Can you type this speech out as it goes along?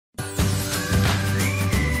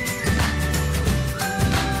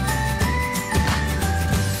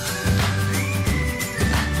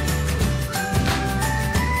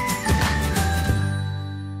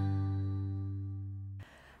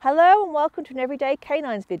welcome to an Everyday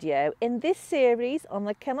Canines video. In this series on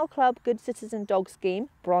the Kennel Club Good Citizen Dog Scheme,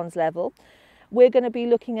 bronze level, we're going to be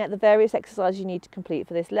looking at the various exercises you need to complete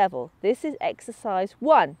for this level. This is exercise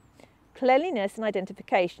 1, cleanliness and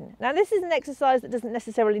identification. Now this is an exercise that doesn't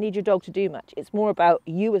necessarily need your dog to do much. It's more about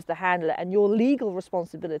you as the handler and your legal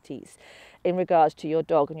responsibilities in regards to your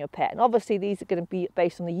dog and your pet. And obviously these are going to be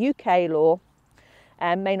based on the UK law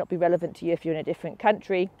and may not be relevant to you if you're in a different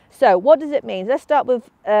country. So what does it mean? Let's start with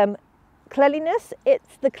cleanliness.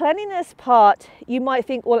 It's the cleanliness part. You might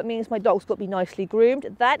think, well, it means my dog's got to be nicely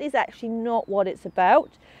groomed. That is actually not what it's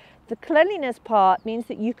about. The cleanliness part means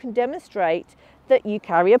that you can demonstrate that you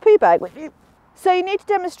carry a poo bag with you. So you need to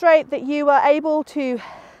demonstrate that you are able to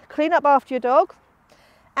clean up after your dog,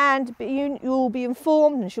 and you'll be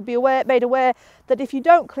informed and should be made aware that if you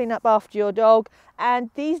don't clean up after your dog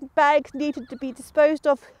and these bags needed to be disposed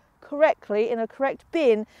of correctly in a correct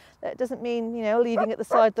bin, that doesn't mean, you know, leaving at the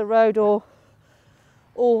side of the road or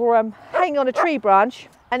hanging on a tree branch.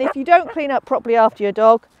 And if you don't clean up properly after your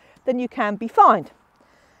dog, then you can be fined.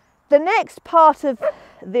 The next part of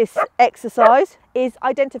this exercise is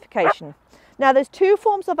identification. Now there's two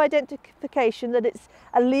forms of identification that it's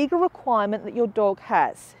a legal requirement that your dog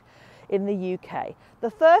has in the UK.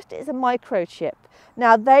 The first is a microchip.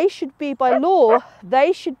 Now they should be, by law,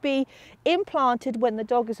 they should be implanted when the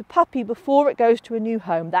dog is a puppy before it goes to a new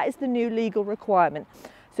home. That is the new legal requirement.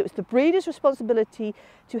 So it's the breeder's responsibility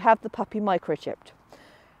to have the puppy microchipped.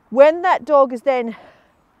 When that dog is then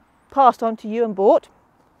passed on to you and bought,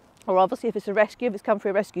 or obviously if it's a rescue, if it's come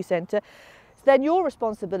through a rescue centre, it's then your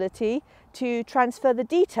responsibility to transfer the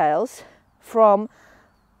details from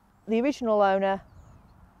the original owner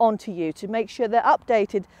onto you to make sure they're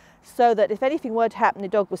updated, so that if anything were to happen, the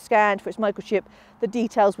dog was scanned for its microchip, the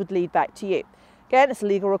details would lead back to you. Again, it's a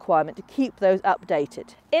legal requirement to keep those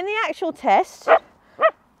updated. In the actual test,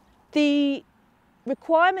 the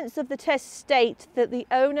requirements of the test state that the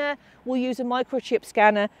owner will use a microchip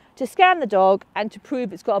scanner to scan the dog and to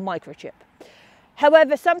prove it's got a microchip.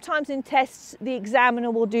 However, sometimes in tests the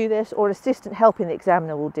examiner will do this, or an assistant helping the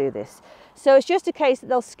examiner will do this. So it's just a case that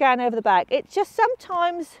they'll scan over the back. It's just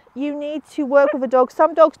sometimes you need to work with a dog.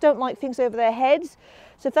 Some dogs don't like things over their heads.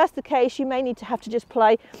 So if that's the case, you may need to have to just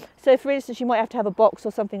play. So for instance, you might have to have a box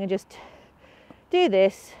or something and just do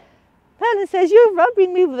this. Helen says, "You're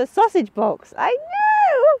rubbing me with a sausage box." I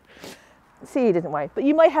know! See, he doesn't worry. But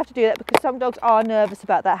you might have to do that because some dogs are nervous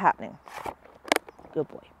about that happening. Good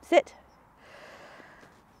boy. Sit.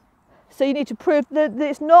 So you need to prove that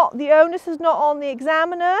it's not, the onus is not on the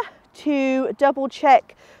examiner to double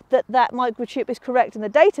check that that microchip is correct in the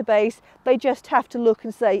database. They just have to look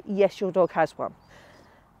and say, yes, your dog has one.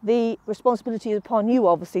 The responsibility is upon you,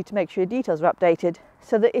 obviously, to make sure your details are updated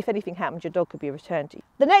so that if anything happens, your dog could be returned to you.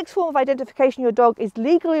 The next form of identification your dog is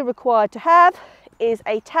legally required to have is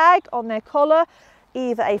a tag on their collar,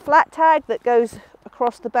 either a flat tag that goes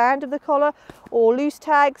across the band of the collar or loose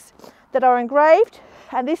tags that are engraved.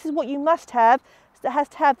 And this is what you must have. It has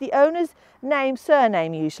to have the owner's name,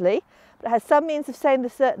 surname usually, but it has some means of saying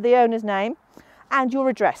the owner's name and your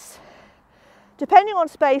address. Depending on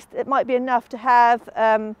space, it might be enough to have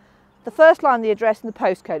the first line of the address and the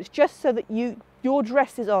postcode. It's just so that your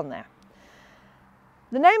address is on there.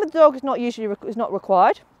 The name of the dog is not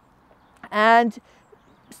required, and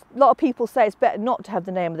a lot of people say it's better not to have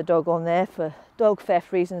the name of the dog on there for dog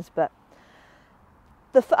theft reasons, but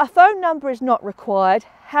a phone number is not required.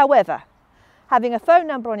 However, having a phone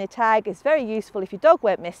number on your tag is very useful. If your dog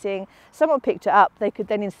went missing, someone picked it up, they could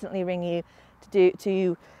then instantly ring you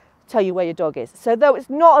to tell you where your dog is. So though it's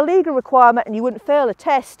not a legal requirement and you wouldn't fail a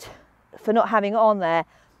test for not having it on there,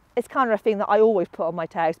 it's kind of a thing that I always put on my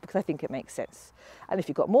tags because I think it makes sense. And if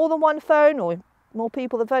you've got more than one phone or more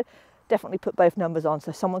people than phone, definitely put both numbers on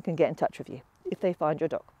so someone can get in touch with you if they find your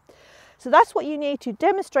dog. So that's what you need to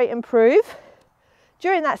demonstrate and prove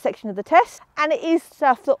during that section of the test, and it is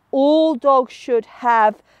stuff that all dogs should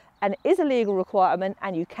have, and it is a legal requirement,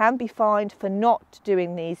 and you can be fined for not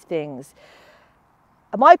doing these things.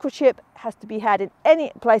 A microchip has to be had in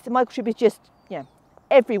any place. A microchip is just, you know,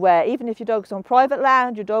 everywhere. Even if your dog's on private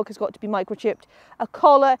land, your dog has got to be microchipped. A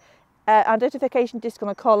collar, identification disc on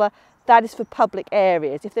a collar, that is for public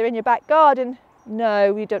areas. If they're in your back garden,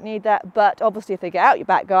 no, you don't need that. But obviously if they get out your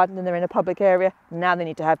back garden and they're in a public area, now they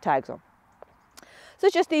need to have tags on. So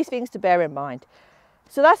it's just these things to bear in mind.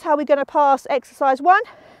 So that's how we're going to pass exercise 1,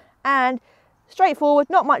 and straightforward,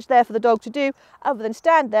 not much there for the dog to do other than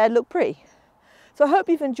stand there, look pretty. So I hope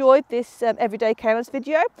you've enjoyed this Everyday Canines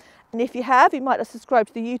video, and if you have, you might subscribe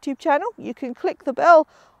to the YouTube channel. You can click the bell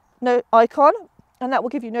icon and that will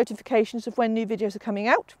give you notifications of when new videos are coming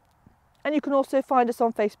out. And you can also find us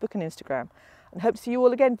on Facebook and Instagram. And hope to see you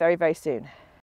all again very, very soon.